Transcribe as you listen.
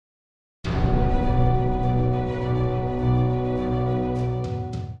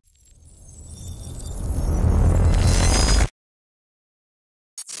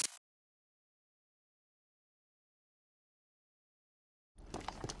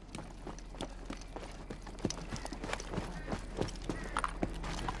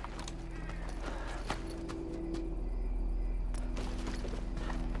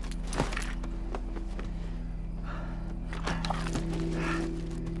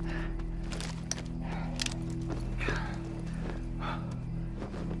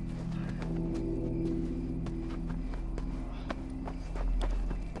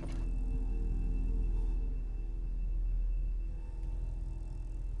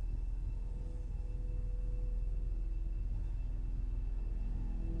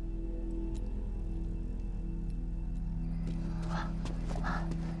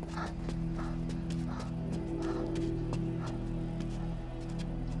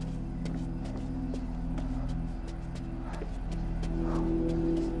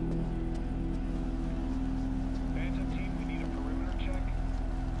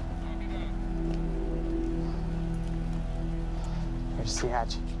There's the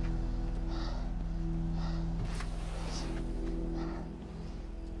hatch.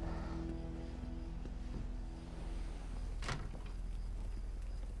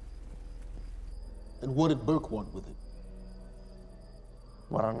 And what did Burke want with it?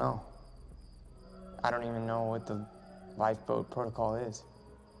 Well, I don't know. I don't even know what the lifeboat protocol is.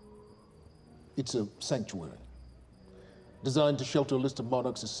 It's a sanctuary, designed to shelter a list of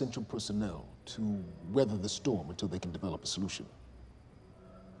Monarch's essential personnel to weather the storm until they can develop a solution.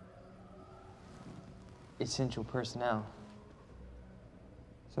 Essential personnel.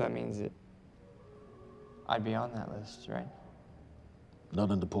 So that means that I'd be on that list, right? Not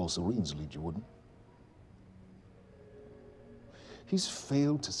under Paul Serene's lead, you wouldn't. He's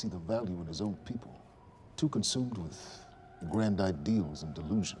failed to see the value in his own people, too consumed with grand ideals and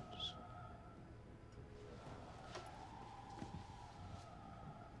delusions.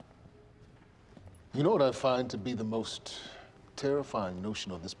 You know what I find to be the most terrifying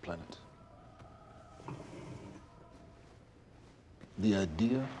notion on this planet? The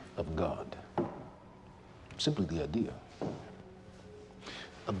idea of God. Simply the idea.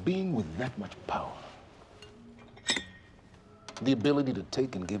 A being with that much power. The ability to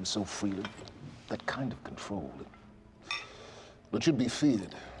take and give so freely. That kind of control. It should be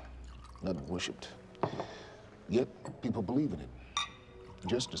feared, not worshipped. Yet, people believe in it.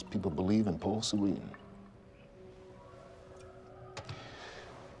 Just as people believe in Paul Serene.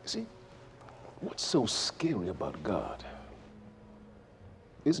 See, what's so scary about God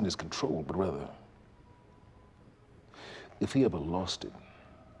isn't his control, but rather, if he ever lost it.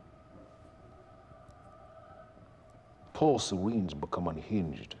 Paul Serene's become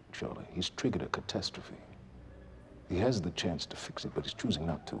unhinged, Charlie. He's triggered a catastrophe. He has the chance to fix it, but he's choosing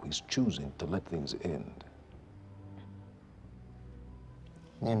not to. He's choosing to let things end.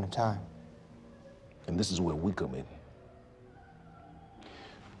 Name the time. And this is where we come in.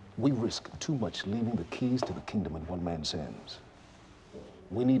 We risk too much leaving the keys to the kingdom in one man's hands.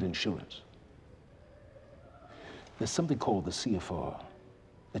 We need insurance. There's something called the CFR.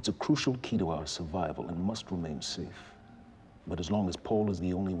 It's a crucial key to our survival and must remain safe. But as long as Paul is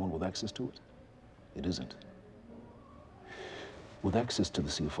the only one with access to it, it isn't. With access to the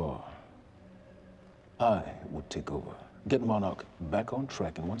CFR, I would take over, get Monarch back on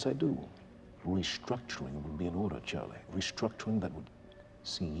track, and once I do, restructuring would be in order, Charlie. Restructuring that would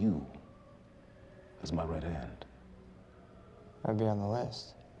see you as my right hand. I'd be on the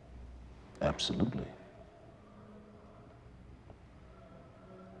list. Absolutely.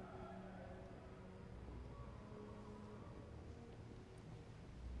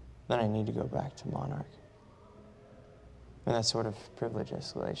 Then I need to go back to Monarch. And that sort of privilege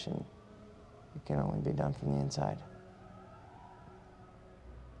escalation, it can only be done from the inside.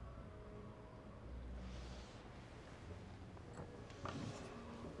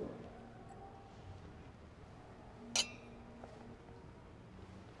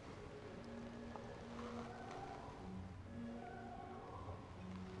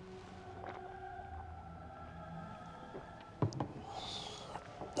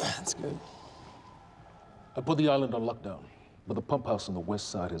 That's good. I put the island on lockdown, but the pump house on the west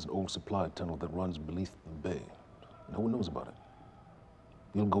side has an old supply tunnel that runs beneath the bay. No one knows about it.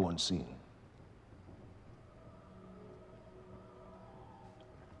 You'll go unseen.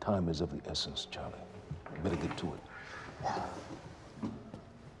 Time is of the essence, Charlie. Better get to it. Yeah.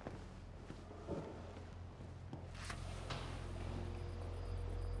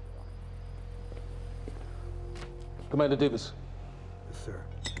 Commander Davis. Yes, sir.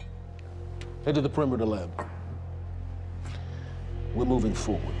 Head to the perimeter lab. We're moving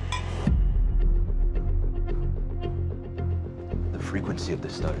forward. The frequency of the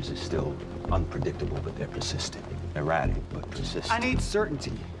stutters is still unpredictable, but they're persistent. Erratic, but persistent. I need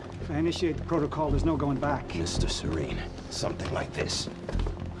certainty. If I initiate the protocol, there's no going back. Mr. Serene, something like this.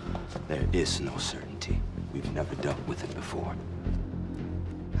 There is no certainty. We've never dealt with it before.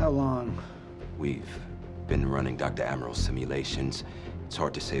 How long? We've been running Dr. Amaril's simulations. It's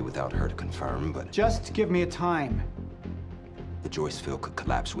hard to say without her to confirm, but... Just give me a time. The Joyce field could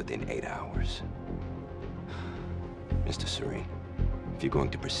collapse within 8 hours. Mr. Serene, if you're going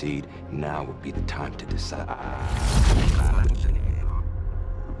to proceed, now would be the time to decide.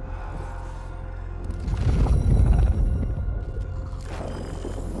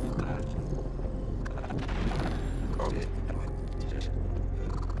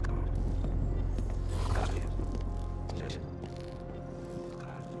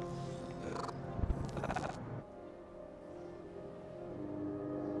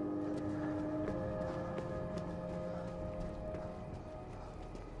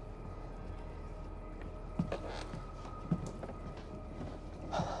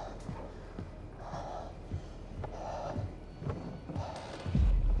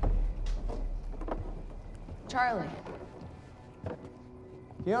 Charlie.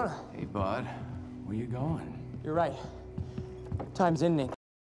 Fiona, Hey, bud. Where you going? you're right. Time's ending.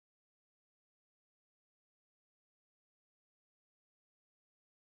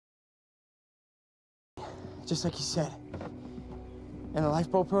 Just like you said. And the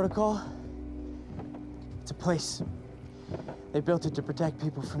lifeboat protocol, it's a place. They built it to protect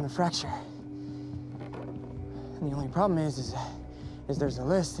people from the fracture. And the only problem is there's a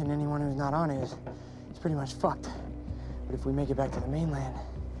list, and anyone who's not on it is pretty much fucked. But if we make it back to the mainland,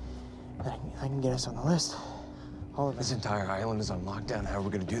 I can get us on the list. All of us. This entire island is on lockdown. How are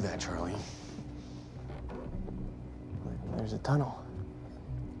we gonna do that, Charlie? There's a tunnel.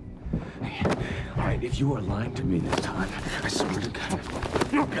 Hey, all right, if you are lying to me this time, I swear to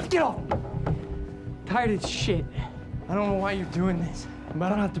God. No, get off! Tired of this shit. I don't know why you're doing this, but I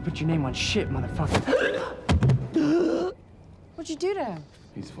don't have to put your name on shit, motherfucker. What'd you do to him?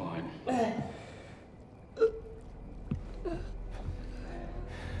 He's fine.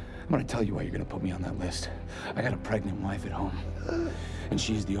 I'm gonna tell you why you're gonna put me on that list. I got a pregnant wife at home, and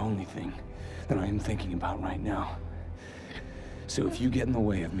she's the only thing that I am thinking about right now. So if you get in the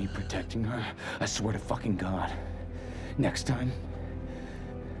way of me protecting her, I swear to fucking God, next time,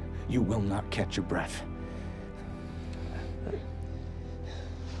 you will not catch your breath.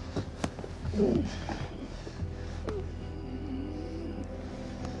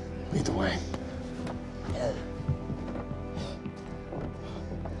 Lead the way.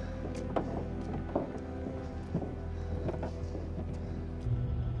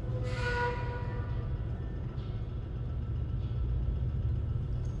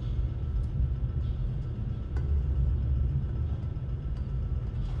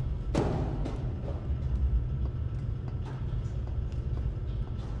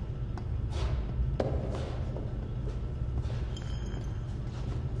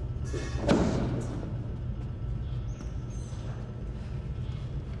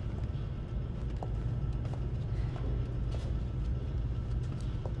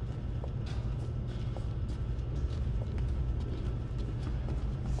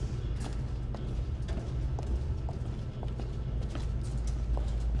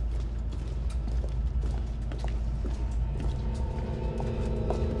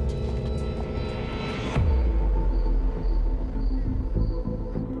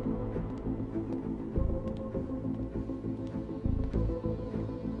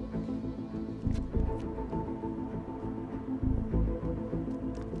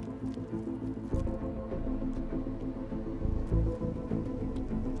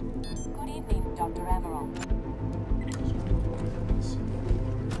 Dr. Amaral.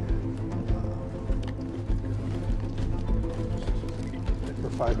 We're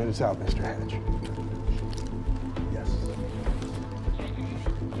 5 minutes out, Mr. Hatch. Yes.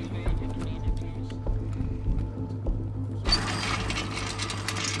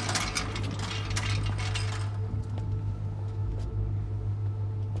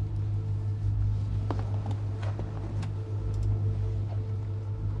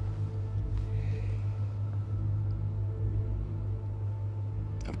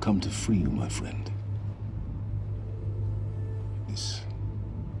 I've come to free you, my friend. This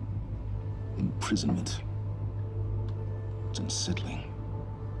imprisonment, it's unsettling.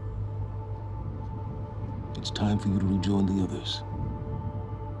 It's time for you to rejoin the others,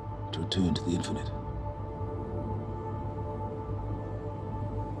 to return to the infinite.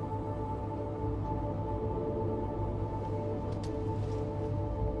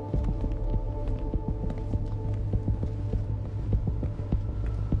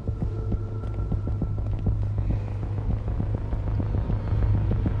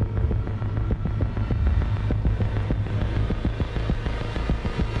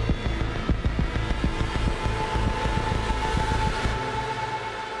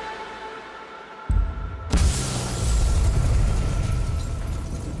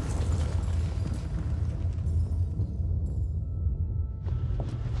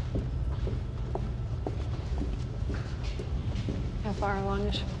 How far along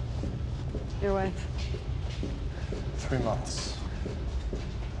is your wife? 3 months.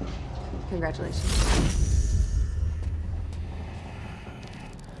 Congratulations.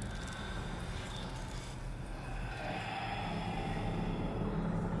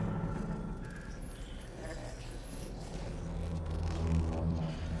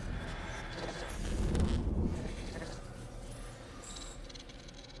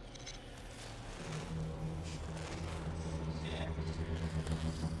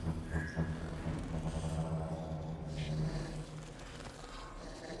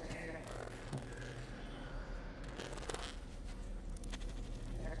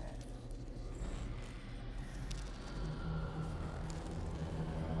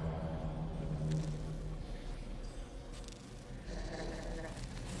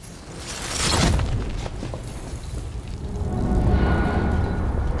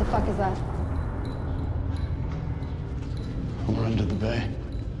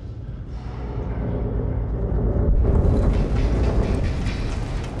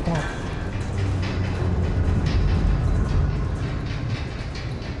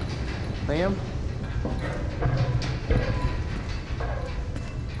 him?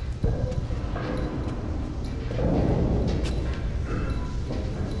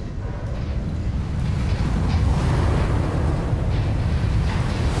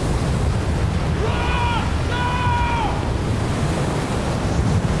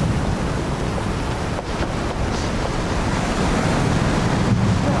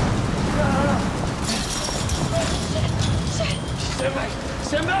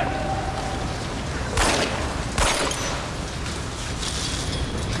 Stand back!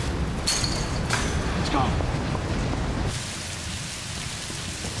 Let's go.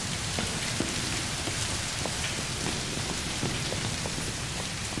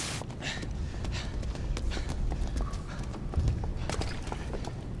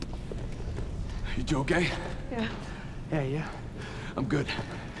 You okay? Yeah. Yeah, yeah. I'm good.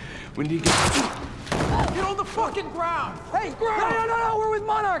 We need to get... Get on the fucking ground! Hey, no, we're with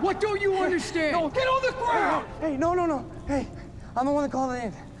Monarch! What don't you understand? No. Get on the ground! Hey, no. Hey, I'm the one that called it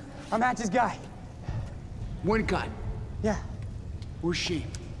in. I'm Hatch's guy. Wincott, Yeah, where's she?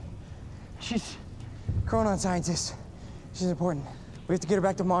 she's Chronon scientist. She's important. We have to get her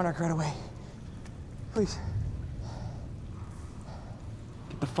back to Monarch right away. Please.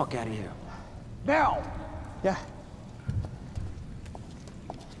 Get the fuck out of here. Now! Yeah.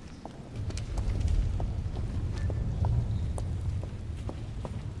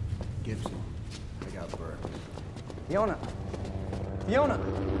 Gibson, I got Burke. Fiona,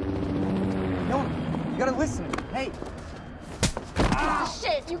 you gotta listen. Hey.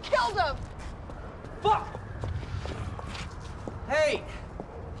 Shit, you killed him! Fuck! Hey!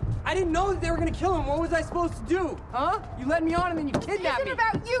 I didn't know that they were gonna kill him. What was I supposed to do? Huh? You led me on and then you kidnapped me. It's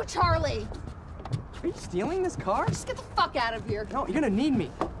about you, Charlie! Are you stealing this car? Just get the fuck out of here. No, you're gonna need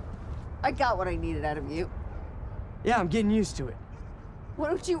me. I got what I needed out of you. Yeah, I'm getting used to it. Why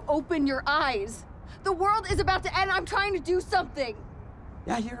don't you open your eyes? The world is about to end. I'm trying to do something.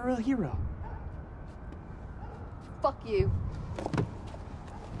 Yeah, you're a real hero. Fuck you.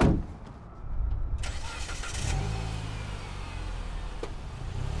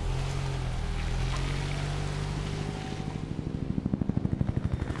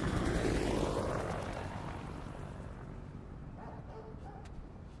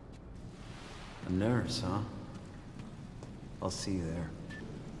 A nurse, huh? I'll see you there.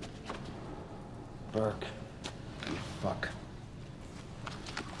 Burke. You fuck.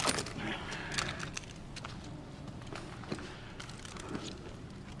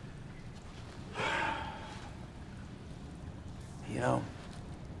 You know,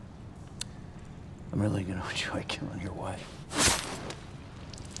 I'm really gonna enjoy killing your wife.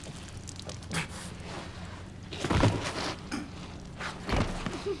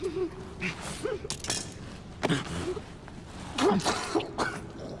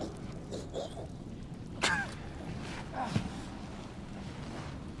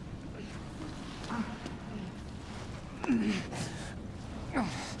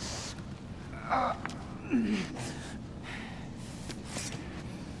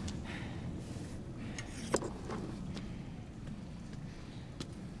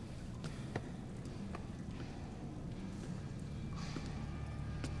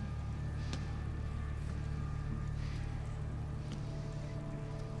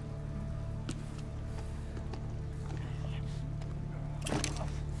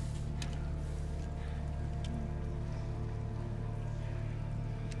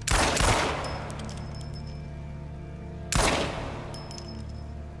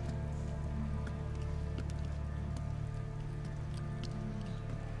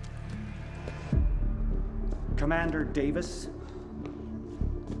 Commander Davis?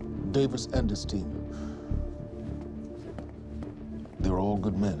 Davis and his team. They're all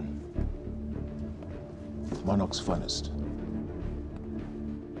good men. Monarch's finest.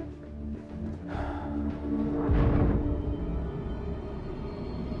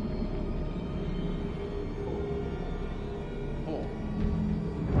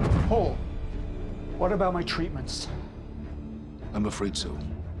 Paul, what about my treatments? I'm afraid so.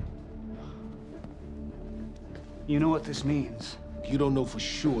 You know what this means? You don't know for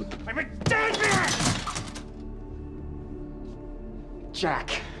sure. I'm a dead man!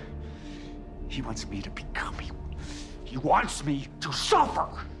 Jack, he wants me to become him. He wants me to suffer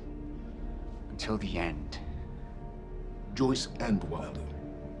until the end. Joyce and Wilder.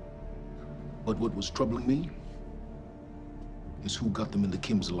 But what was troubling me is who got them into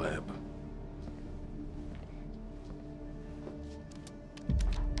Kim's lab.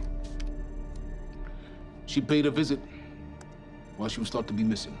 She paid a visit while she was thought to be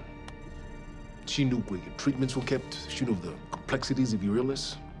missing. She knew where your treatments were kept. She knew of the complexities of your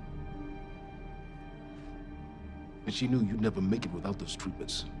illness. And she knew you'd never make it without those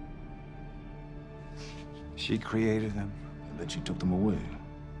treatments. She created them. And then she took them away.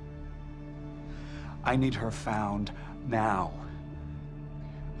 I need her found now.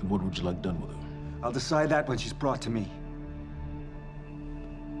 And what would you like done with her? I'll decide that when she's brought to me.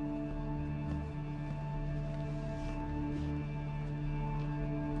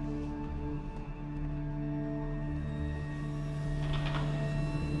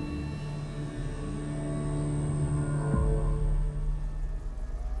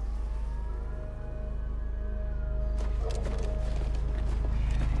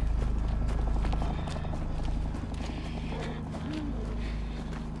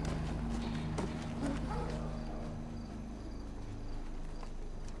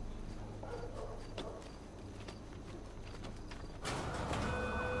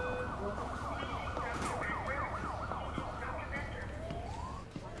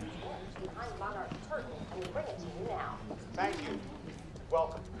 Thank you.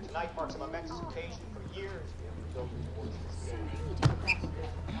 Welcome. Tonight marks a momentous occasion. For years, we have been building towards this day.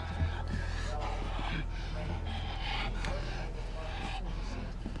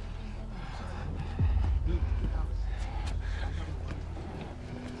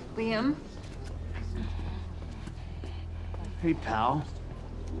 Liam? Hey, pal.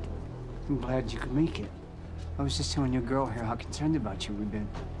 I'm glad you could make it. I was just telling your girl here how concerned about you we've been.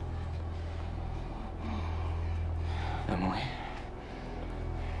 Emily,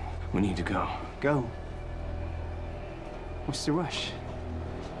 we need to go. Go? What's the rush?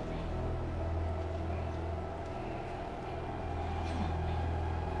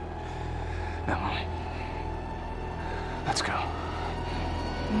 Emily, let's go.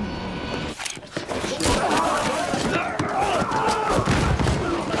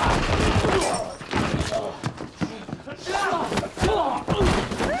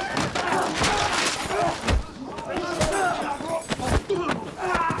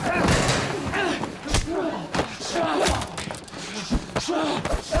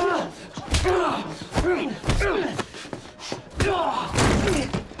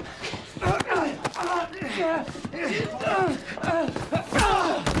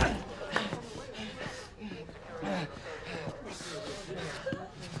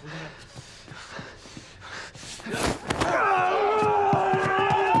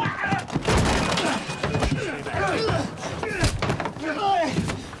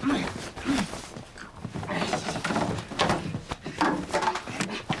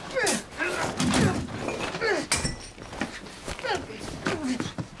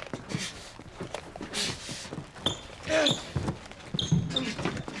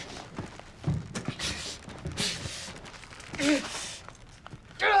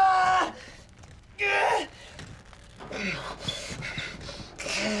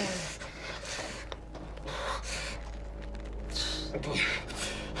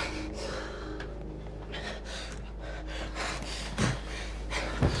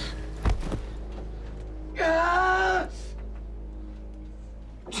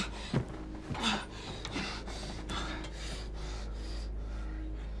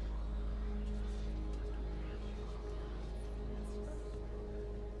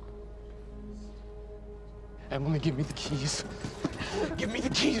 Emily, give me the keys. Give me the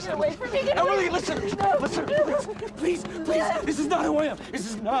keys. Get away from me. Get Emily, away. listen. No. Listen, please. Please. This is not who I am. This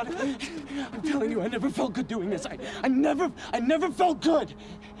is not. I'm telling you, I never felt good doing this. I never felt good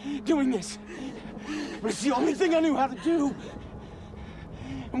doing this. But it's the only thing I knew how to do.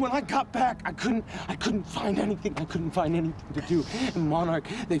 And when I got back, I couldn't find anything. I couldn't find anything to do. And Monarch,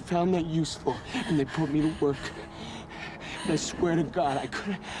 they found that useful, and they put me to work. And I swear to God, I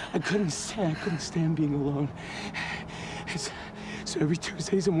couldn't stand being alone. So every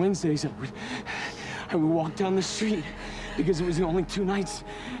Tuesdays and Wednesdays, I would walk down the street because it was the only 2 nights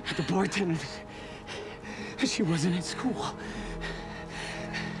at the bartender. She wasn't at school.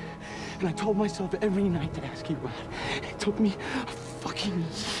 And I told myself every night to ask you out. It took me a fucking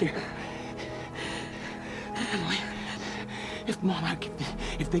year. But Emily, if Monarch,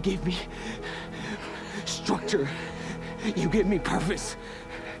 if they gave me structure, you gave me purpose.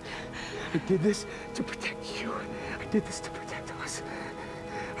 I did this to protect you. I did this to protect us,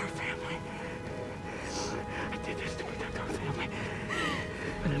 our family. I did this to protect our family.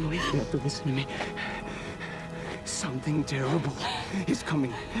 But Emily, you have to listen to me. Something terrible is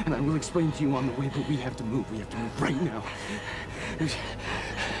coming, and I will explain to you on the way, but we have to move. We have to move right now. If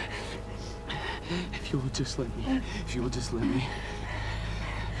you will just let me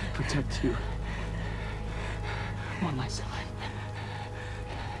protect you one last time.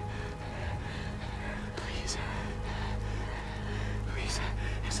 Please. Please.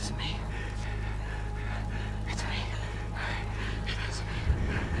 This is me. It's me.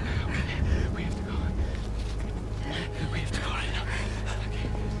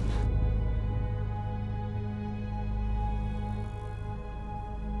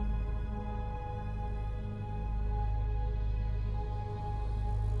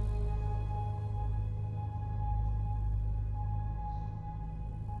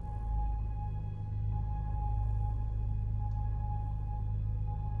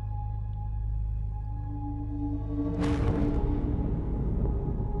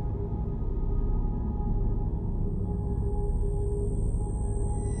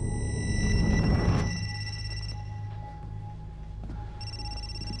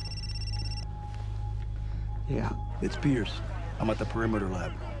 Yeah. It's Pierce. I'm at the perimeter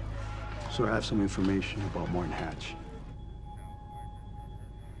lab. So I have some information about Martin Hatch.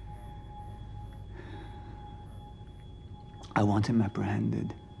 I want him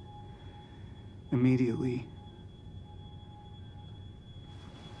apprehended. Immediately.